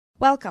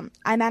Welcome.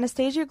 I'm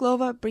Anastasia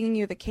Glova, bringing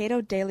you the Cato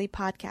Daily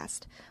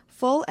Podcast.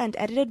 Full and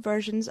edited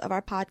versions of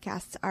our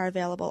podcasts are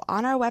available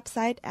on our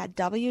website at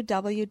www.cato.org.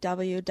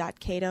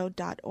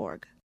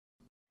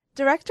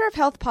 Director of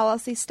Health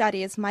Policy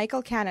Studies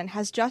Michael Cannon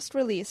has just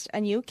released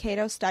a new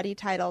Cato study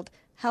titled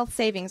Health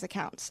Savings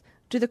Accounts.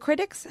 Do the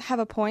critics have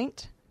a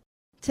point?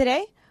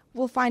 Today,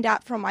 we'll find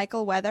out from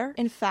Michael whether,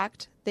 in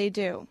fact, they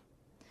do.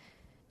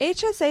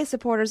 HSA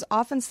supporters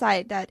often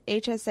cite that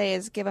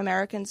HSAs give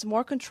Americans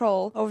more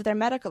control over their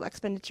medical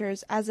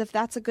expenditures as if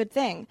that's a good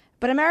thing.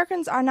 But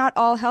Americans are not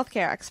all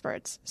healthcare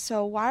experts,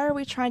 so why are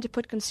we trying to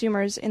put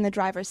consumers in the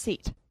driver's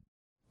seat?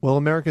 Well,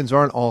 Americans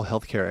aren't all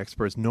healthcare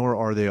experts, nor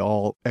are they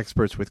all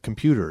experts with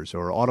computers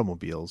or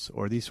automobiles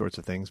or these sorts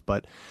of things,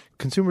 but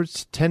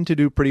consumers tend to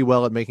do pretty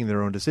well at making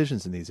their own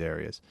decisions in these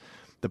areas.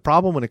 The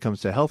problem when it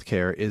comes to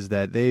healthcare is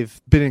that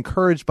they've been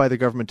encouraged by the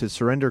government to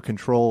surrender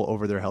control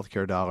over their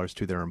healthcare dollars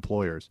to their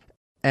employers.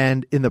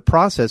 And in the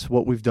process,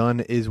 what we've done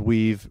is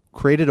we've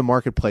created a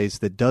marketplace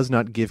that does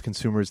not give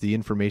consumers the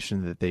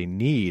information that they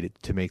need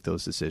to make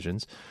those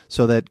decisions,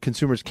 so that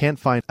consumers can't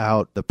find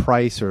out the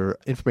price or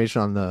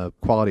information on the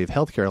quality of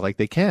healthcare like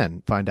they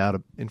can find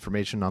out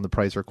information on the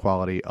price or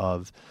quality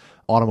of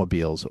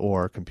automobiles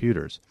or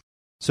computers.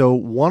 So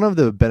one of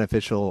the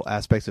beneficial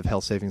aspects of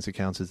health savings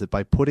accounts is that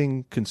by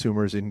putting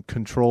consumers in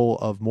control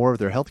of more of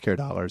their healthcare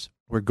dollars,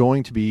 we're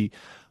going to be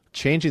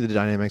changing the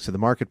dynamics of the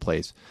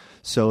marketplace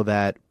so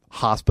that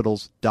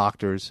hospitals,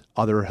 doctors,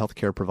 other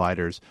healthcare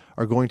providers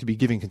are going to be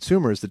giving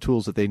consumers the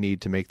tools that they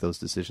need to make those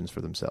decisions for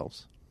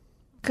themselves.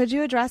 Could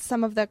you address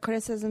some of the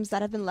criticisms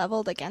that have been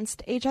leveled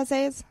against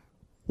HSAs?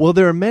 Well,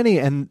 there are many,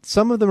 and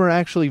some of them are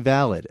actually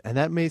valid, and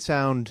that may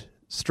sound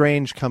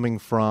strange coming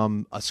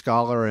from a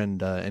scholar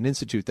and an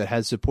institute that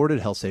has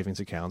supported health savings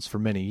accounts for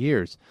many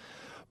years.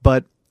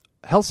 But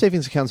health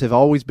savings accounts have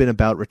always been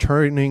about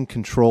returning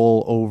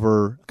control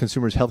over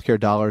consumers' healthcare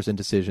dollars and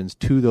decisions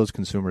to those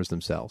consumers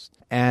themselves.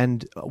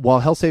 And while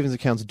health savings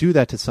accounts do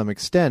that to some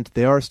extent,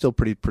 they are still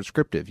pretty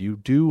prescriptive. You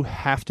do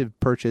have to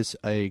purchase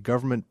a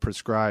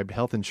government-prescribed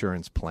health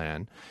insurance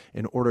plan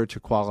in order to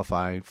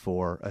qualify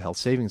for a health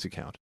savings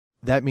account.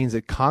 That means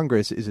that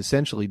Congress is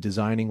essentially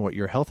designing what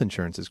your health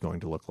insurance is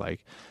going to look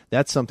like.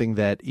 That's something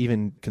that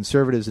even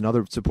conservatives and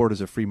other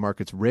supporters of free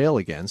markets rail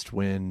against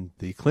when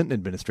the Clinton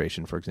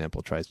administration, for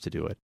example, tries to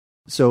do it.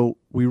 So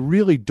we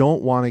really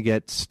don't want to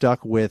get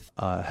stuck with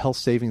a health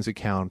savings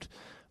account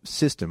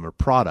system or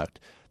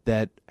product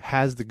that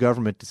has the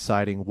government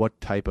deciding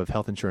what type of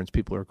health insurance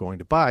people are going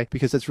to buy,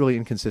 because that's really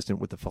inconsistent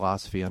with the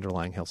philosophy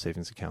underlying health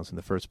savings accounts in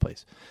the first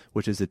place,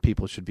 which is that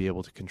people should be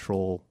able to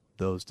control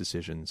those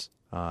decisions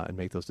and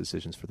make those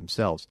decisions for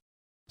themselves.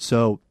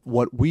 So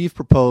what we've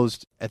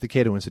proposed at the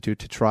Cato Institute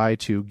to try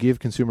to give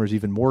consumers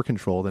even more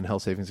control than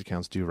health savings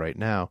accounts do right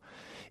now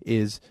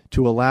is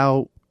to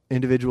allow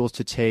individuals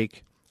to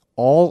take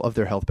all of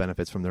their health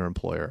benefits from their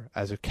employer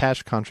as a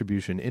cash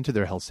contribution into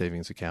their health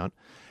savings account,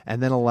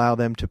 and then allow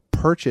them to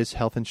purchase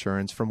health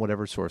insurance from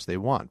whatever source they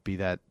want, be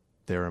that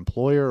their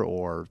employer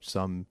or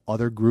some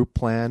other group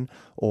plan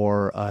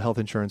or a health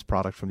insurance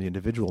product from the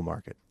individual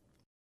market.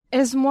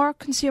 Is more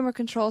consumer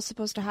control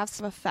supposed to have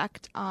some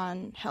effect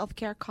on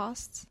healthcare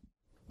costs?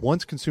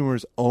 Once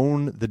consumers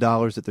own the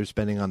dollars that they're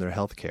spending on their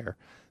healthcare,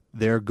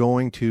 they're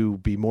going to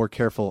be more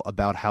careful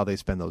about how they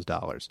spend those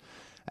dollars.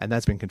 And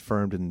that's been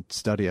confirmed in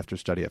study after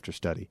study after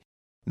study.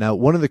 Now,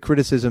 one of the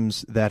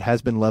criticisms that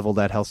has been leveled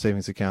at health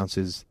savings accounts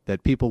is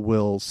that people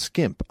will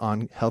skimp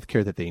on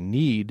healthcare that they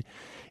need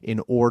in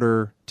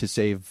order to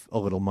save a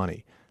little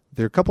money.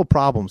 There are a couple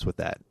problems with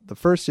that. The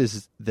first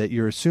is that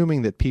you're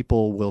assuming that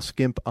people will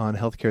skimp on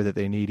healthcare that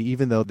they need,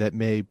 even though that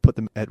may put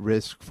them at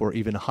risk for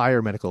even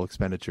higher medical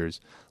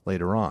expenditures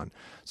later on.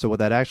 So what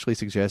that actually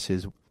suggests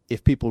is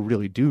if people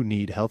really do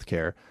need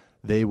healthcare,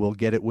 they will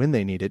get it when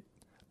they need it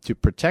to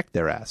protect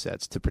their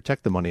assets, to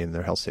protect the money in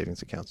their health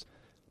savings accounts.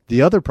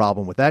 The other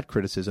problem with that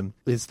criticism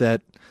is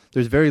that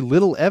there's very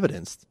little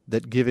evidence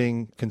that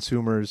giving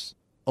consumers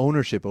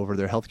ownership over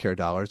their healthcare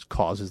dollars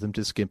causes them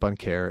to skimp on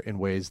care in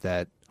ways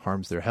that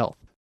harms their health.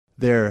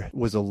 There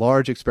was a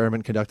large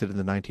experiment conducted in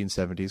the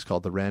 1970s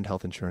called the Rand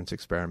Health Insurance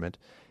Experiment.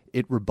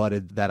 It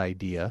rebutted that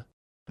idea.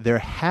 There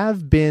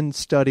have been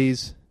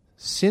studies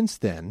since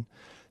then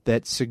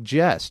that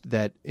suggest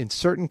that in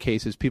certain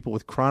cases, people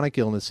with chronic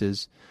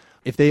illnesses,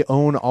 if they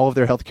own all of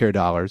their healthcare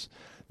dollars,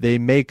 they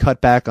may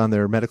cut back on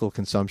their medical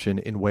consumption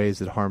in ways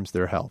that harms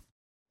their health.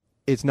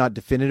 It's not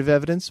definitive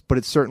evidence, but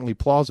it's certainly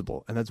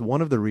plausible. And that's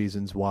one of the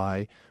reasons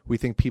why we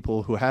think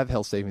people who have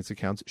health savings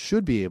accounts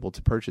should be able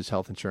to purchase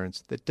health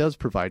insurance that does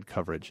provide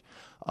coverage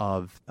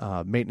of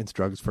maintenance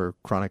drugs for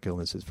chronic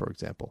illnesses, for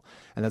example.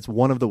 And that's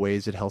one of the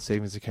ways that health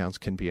savings accounts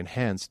can be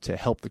enhanced to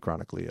help the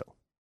chronically ill.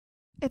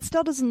 It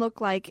still doesn't look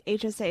like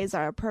HSAs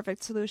are a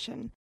perfect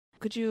solution.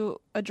 Could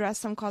you address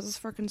some causes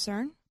for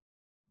concern?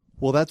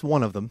 Well, that's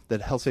one of them,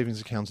 that health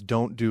savings accounts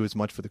don't do as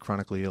much for the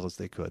chronically ill as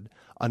they could.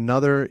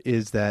 Another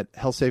is that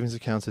health savings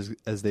accounts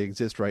as they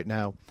exist right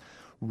now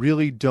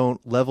really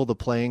don't level the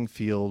playing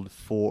field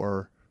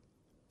for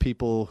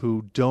people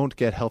who don't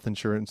get health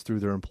insurance through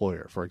their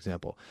employer, for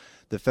example.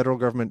 The federal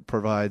government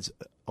provides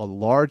a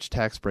large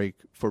tax break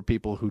for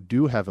people who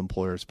do have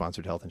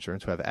employer-sponsored health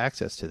insurance, who have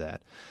access to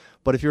that.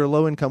 But if you're a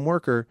low-income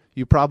worker,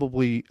 you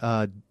probably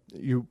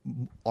you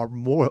are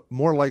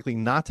more likely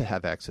not to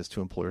have access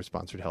to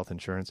employer-sponsored health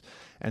insurance,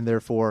 and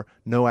therefore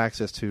no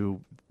access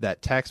to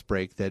that tax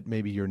break that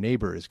maybe your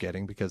neighbor is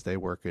getting because they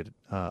work at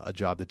a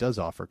job that does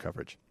offer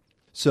coverage.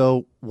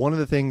 So one of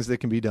the things that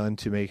can be done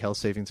to make health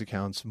savings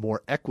accounts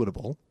more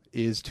equitable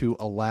is to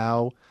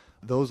allow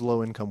those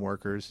low-income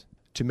workers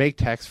to make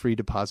tax-free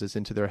deposits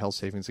into their health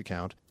savings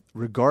account,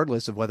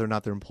 regardless of whether or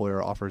not their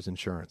employer offers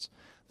insurance.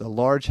 The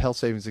large health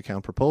savings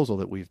account proposal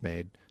that we've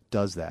made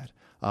does that.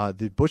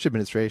 The Bush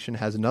administration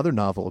has another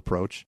novel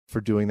approach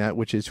for doing that,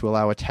 which is to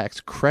allow a tax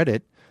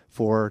credit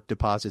for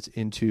deposits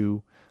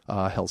into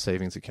a health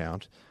savings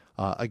account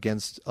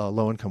against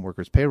low-income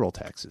workers' payroll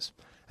taxes.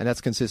 And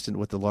that's consistent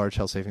with the large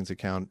health savings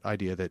account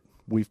idea that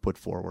we've put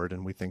forward,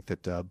 and we think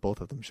that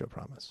both of them show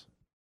promise.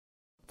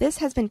 This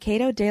has been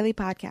Cato Daily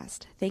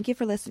Podcast. Thank you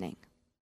for listening.